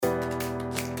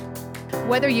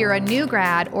Whether you're a new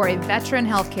grad or a veteran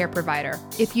healthcare provider,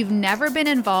 if you've never been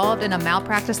involved in a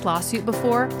malpractice lawsuit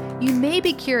before, you may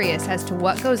be curious as to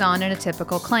what goes on in a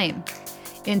typical claim.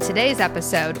 In today's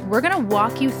episode, we're going to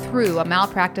walk you through a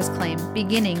malpractice claim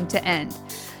beginning to end,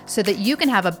 so that you can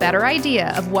have a better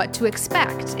idea of what to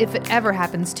expect if it ever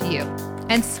happens to you.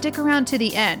 And stick around to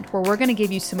the end, where we're going to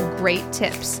give you some great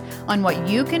tips on what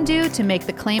you can do to make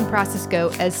the claim process go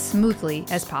as smoothly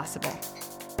as possible.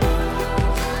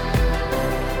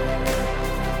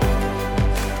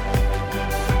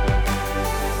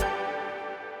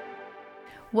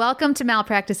 Welcome to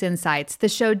Malpractice Insights, the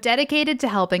show dedicated to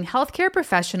helping healthcare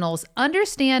professionals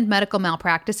understand medical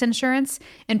malpractice insurance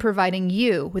and providing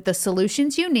you with the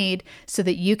solutions you need so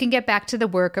that you can get back to the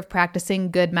work of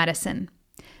practicing good medicine.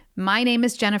 My name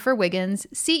is Jennifer Wiggins,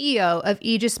 CEO of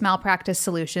Aegis Malpractice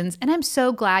Solutions, and I'm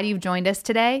so glad you've joined us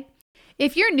today.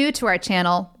 If you're new to our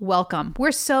channel, welcome.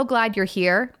 We're so glad you're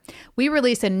here. We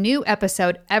release a new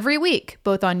episode every week,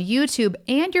 both on YouTube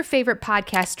and your favorite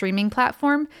podcast streaming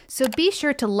platform, so be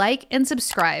sure to like and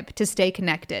subscribe to stay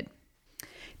connected.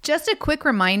 Just a quick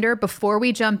reminder before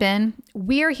we jump in,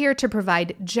 we are here to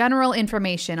provide general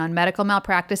information on medical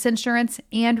malpractice insurance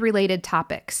and related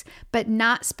topics, but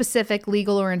not specific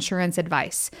legal or insurance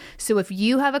advice. So if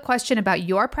you have a question about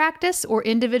your practice or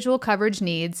individual coverage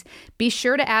needs, be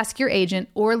sure to ask your agent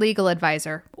or legal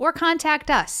advisor or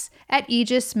contact us at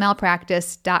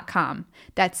aegismalpractice.com.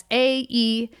 That's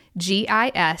AEGIS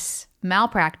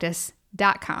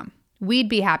malpractice.com. We'd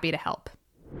be happy to help.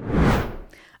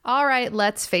 All right,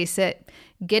 let's face it.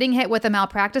 Getting hit with a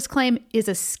malpractice claim is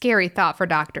a scary thought for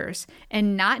doctors,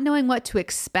 and not knowing what to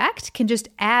expect can just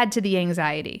add to the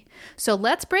anxiety. So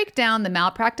let's break down the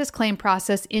malpractice claim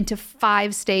process into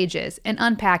 5 stages and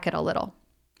unpack it a little.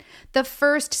 The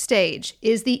first stage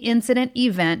is the incident,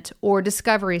 event, or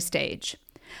discovery stage.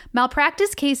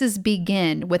 Malpractice cases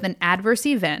begin with an adverse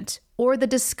event or the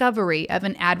discovery of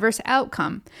an adverse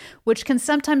outcome, which can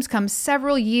sometimes come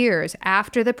several years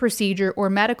after the procedure or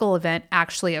medical event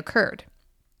actually occurred.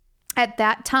 At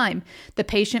that time, the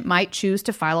patient might choose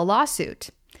to file a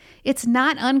lawsuit. It's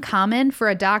not uncommon for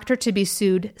a doctor to be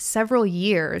sued several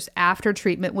years after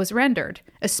treatment was rendered,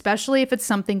 especially if it's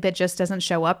something that just doesn't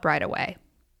show up right away.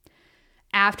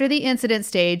 After the incident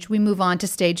stage, we move on to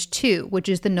stage 2, which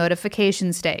is the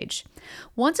notification stage.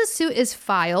 Once a suit is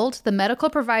filed, the medical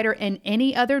provider and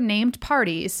any other named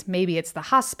parties, maybe it's the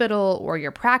hospital or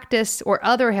your practice or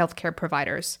other healthcare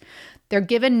providers, they're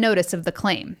given notice of the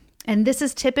claim. And this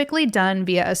is typically done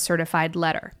via a certified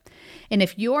letter. And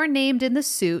if you're named in the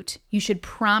suit, you should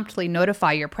promptly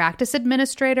notify your practice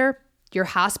administrator, your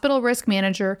hospital risk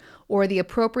manager, or the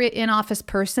appropriate in-office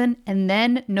person, and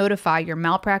then notify your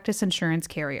malpractice insurance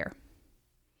carrier.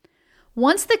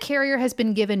 Once the carrier has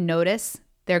been given notice,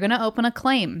 they're going to open a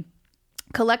claim,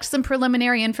 collect some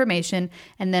preliminary information,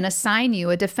 and then assign you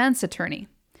a defense attorney.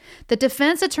 The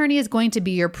defense attorney is going to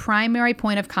be your primary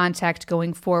point of contact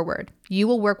going forward. You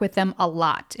will work with them a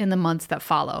lot in the months that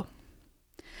follow.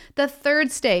 The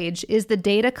third stage is the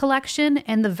data collection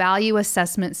and the value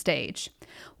assessment stage.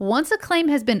 Once a claim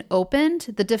has been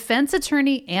opened, the defense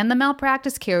attorney and the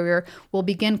malpractice carrier will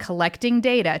begin collecting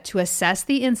data to assess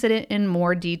the incident in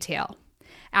more detail.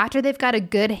 After they've got a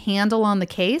good handle on the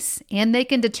case and they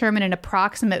can determine an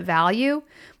approximate value,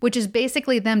 which is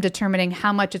basically them determining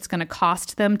how much it's going to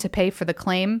cost them to pay for the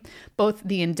claim, both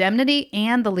the indemnity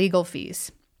and the legal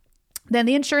fees, then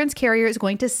the insurance carrier is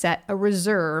going to set a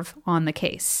reserve on the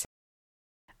case.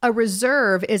 A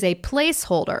reserve is a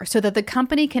placeholder so that the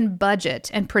company can budget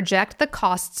and project the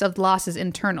costs of losses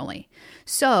internally.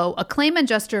 So a claim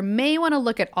adjuster may want to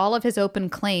look at all of his open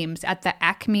claims at the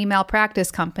Acme Malpractice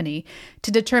Company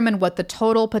to determine what the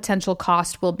total potential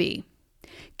cost will be.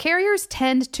 Carriers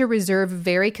tend to reserve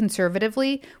very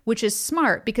conservatively, which is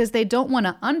smart because they don't want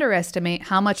to underestimate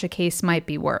how much a case might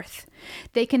be worth.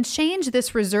 They can change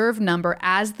this reserve number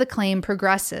as the claim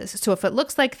progresses. So if it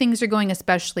looks like things are going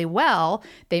especially well,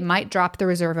 they might drop the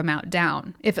reserve amount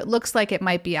down. If it looks like it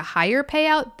might be a higher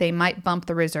payout, they might bump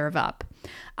the reserve up.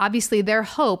 Obviously, their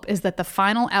hope is that the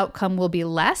final outcome will be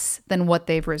less than what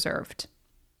they've reserved.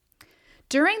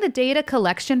 During the data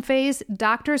collection phase,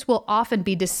 doctors will often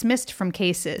be dismissed from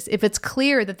cases if it's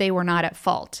clear that they were not at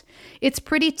fault. It's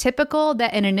pretty typical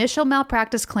that an initial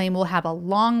malpractice claim will have a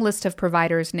long list of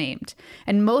providers named,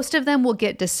 and most of them will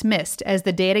get dismissed as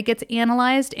the data gets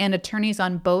analyzed and attorneys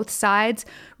on both sides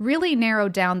really narrow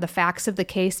down the facts of the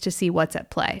case to see what's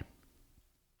at play.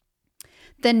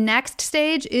 The next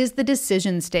stage is the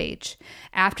decision stage.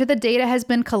 After the data has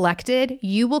been collected,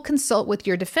 you will consult with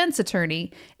your defense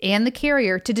attorney and the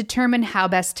carrier to determine how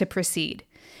best to proceed.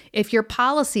 If your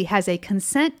policy has a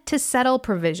consent to settle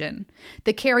provision,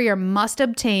 the carrier must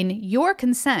obtain your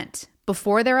consent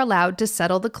before they're allowed to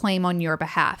settle the claim on your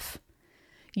behalf.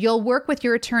 You'll work with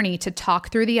your attorney to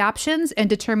talk through the options and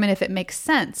determine if it makes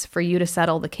sense for you to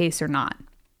settle the case or not.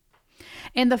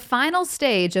 And the final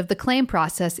stage of the claim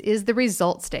process is the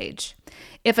result stage.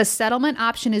 If a settlement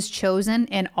option is chosen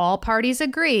and all parties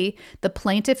agree, the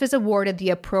plaintiff is awarded the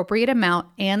appropriate amount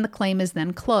and the claim is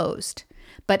then closed.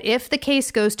 But if the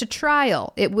case goes to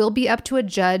trial, it will be up to a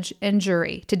judge and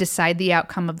jury to decide the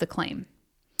outcome of the claim.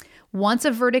 Once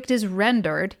a verdict is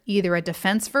rendered, either a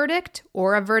defense verdict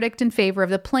or a verdict in favor of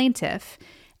the plaintiff,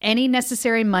 any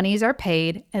necessary monies are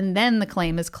paid and then the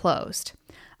claim is closed.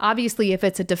 Obviously, if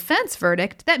it's a defense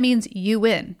verdict, that means you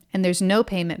win and there's no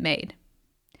payment made.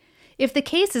 If the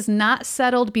case is not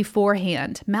settled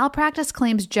beforehand, malpractice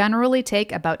claims generally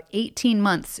take about 18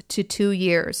 months to 2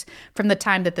 years from the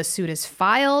time that the suit is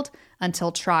filed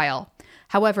until trial.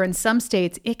 However, in some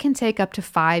states, it can take up to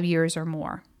 5 years or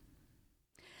more.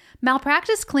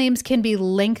 Malpractice claims can be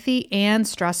lengthy and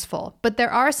stressful, but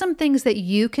there are some things that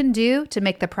you can do to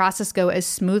make the process go as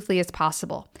smoothly as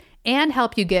possible and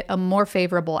help you get a more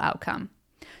favorable outcome.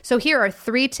 So here are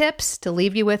 3 tips to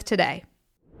leave you with today.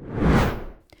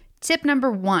 Tip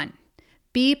number 1,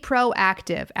 be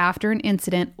proactive after an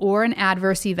incident or an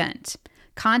adverse event.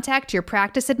 Contact your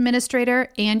practice administrator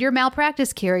and your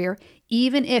malpractice carrier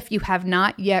even if you have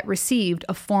not yet received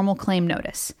a formal claim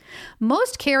notice.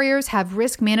 Most carriers have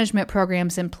risk management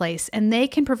programs in place, and they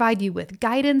can provide you with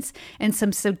guidance and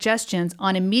some suggestions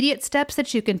on immediate steps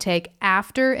that you can take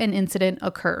after an incident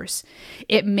occurs.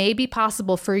 It may be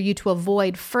possible for you to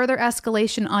avoid further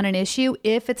escalation on an issue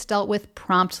if it's dealt with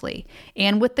promptly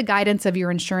and with the guidance of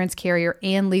your insurance carrier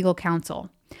and legal counsel.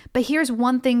 But here's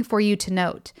one thing for you to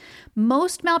note.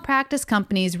 Most malpractice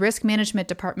companies' risk management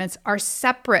departments are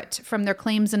separate from their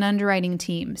claims and underwriting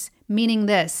teams, meaning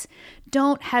this: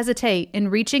 don't hesitate in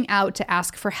reaching out to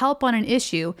ask for help on an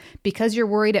issue because you're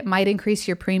worried it might increase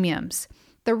your premiums.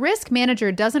 The risk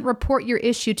manager doesn't report your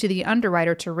issue to the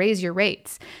underwriter to raise your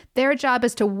rates. Their job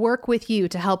is to work with you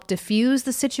to help diffuse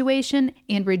the situation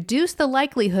and reduce the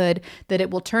likelihood that it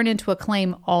will turn into a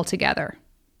claim altogether.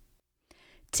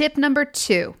 Tip number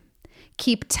 2,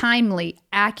 keep timely,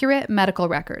 accurate medical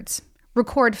records.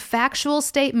 Record factual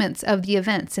statements of the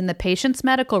events in the patient's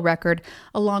medical record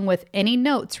along with any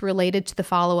notes related to the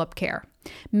follow-up care.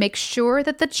 Make sure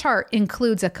that the chart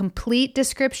includes a complete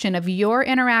description of your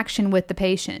interaction with the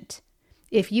patient.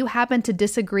 If you happen to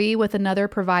disagree with another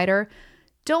provider,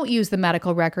 don't use the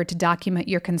medical record to document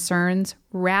your concerns.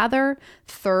 Rather,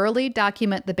 thoroughly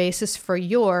document the basis for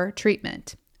your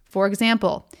treatment. For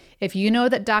example, if you know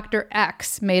that Dr.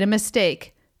 X made a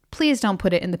mistake, please don't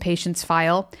put it in the patient's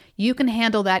file. You can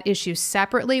handle that issue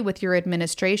separately with your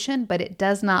administration, but it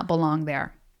does not belong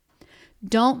there.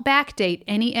 Don't backdate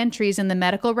any entries in the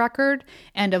medical record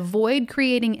and avoid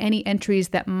creating any entries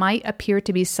that might appear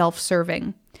to be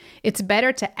self-serving. It's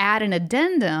better to add an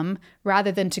addendum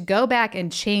rather than to go back and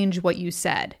change what you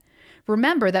said.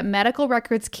 Remember that medical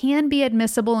records can be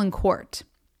admissible in court.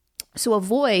 So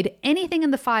avoid anything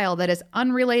in the file that is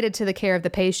unrelated to the care of the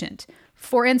patient.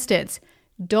 For instance,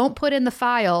 don't put in the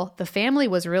file, "the family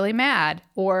was really mad,"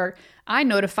 or "I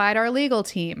notified our legal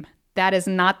team." That is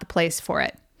not the place for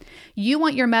it. You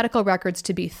want your medical records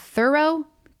to be thorough,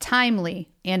 timely,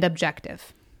 and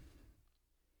objective.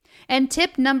 And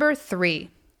tip number 3,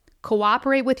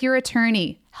 cooperate with your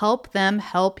attorney. Help them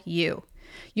help you.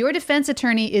 Your defense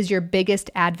attorney is your biggest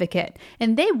advocate,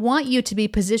 and they want you to be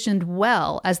positioned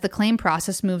well as the claim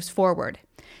process moves forward.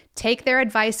 Take their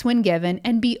advice when given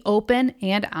and be open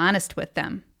and honest with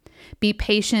them. Be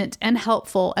patient and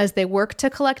helpful as they work to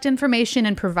collect information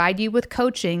and provide you with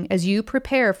coaching as you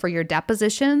prepare for your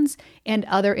depositions and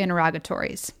other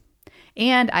interrogatories.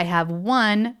 And I have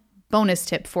one bonus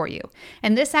tip for you,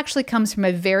 and this actually comes from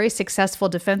a very successful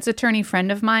defense attorney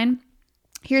friend of mine.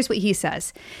 Here's what he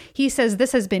says. He says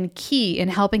this has been key in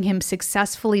helping him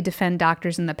successfully defend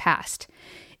doctors in the past.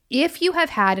 If you have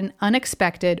had an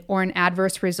unexpected or an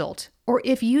adverse result, or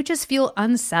if you just feel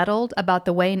unsettled about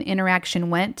the way an interaction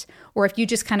went, or if you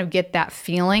just kind of get that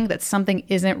feeling that something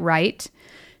isn't right,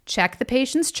 check the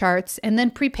patient's charts and then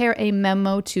prepare a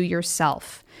memo to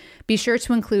yourself. Be sure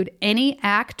to include any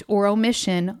act or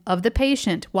omission of the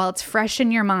patient while it's fresh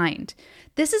in your mind.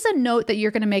 This is a note that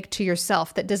you're going to make to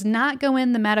yourself that does not go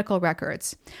in the medical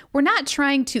records. We're not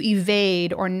trying to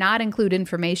evade or not include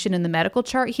information in the medical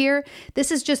chart here. This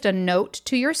is just a note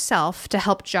to yourself to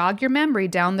help jog your memory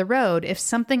down the road if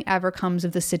something ever comes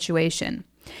of the situation.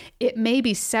 It may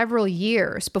be several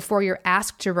years before you're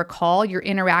asked to recall your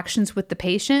interactions with the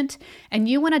patient, and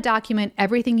you want to document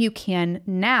everything you can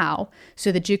now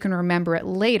so that you can remember it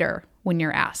later when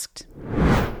you're asked.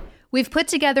 We've put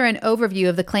together an overview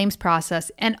of the claims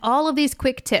process and all of these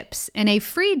quick tips in a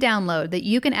free download that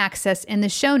you can access in the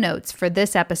show notes for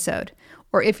this episode.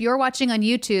 Or if you're watching on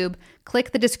YouTube,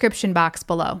 click the description box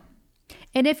below.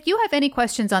 And if you have any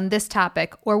questions on this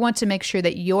topic or want to make sure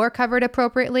that you're covered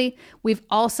appropriately, we've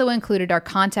also included our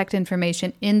contact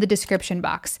information in the description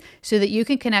box so that you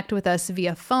can connect with us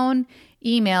via phone,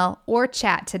 email, or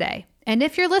chat today. And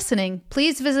if you're listening,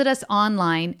 please visit us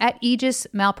online at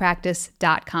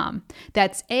aegismalpractice.com.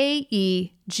 That's AEGIS,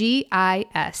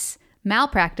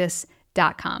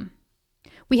 malpractice.com.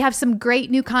 We have some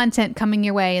great new content coming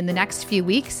your way in the next few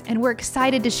weeks, and we're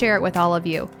excited to share it with all of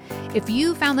you. If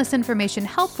you found this information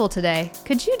helpful today,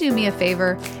 could you do me a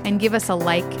favor and give us a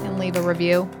like and leave a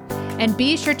review? And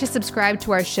be sure to subscribe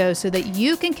to our show so that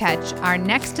you can catch our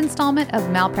next installment of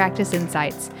Malpractice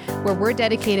Insights, where we're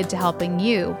dedicated to helping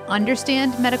you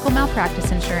understand medical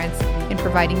malpractice insurance and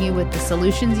providing you with the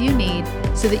solutions you need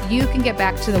so that you can get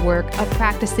back to the work of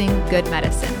practicing good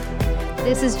medicine.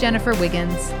 This is Jennifer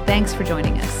Wiggins. Thanks for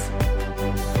joining us.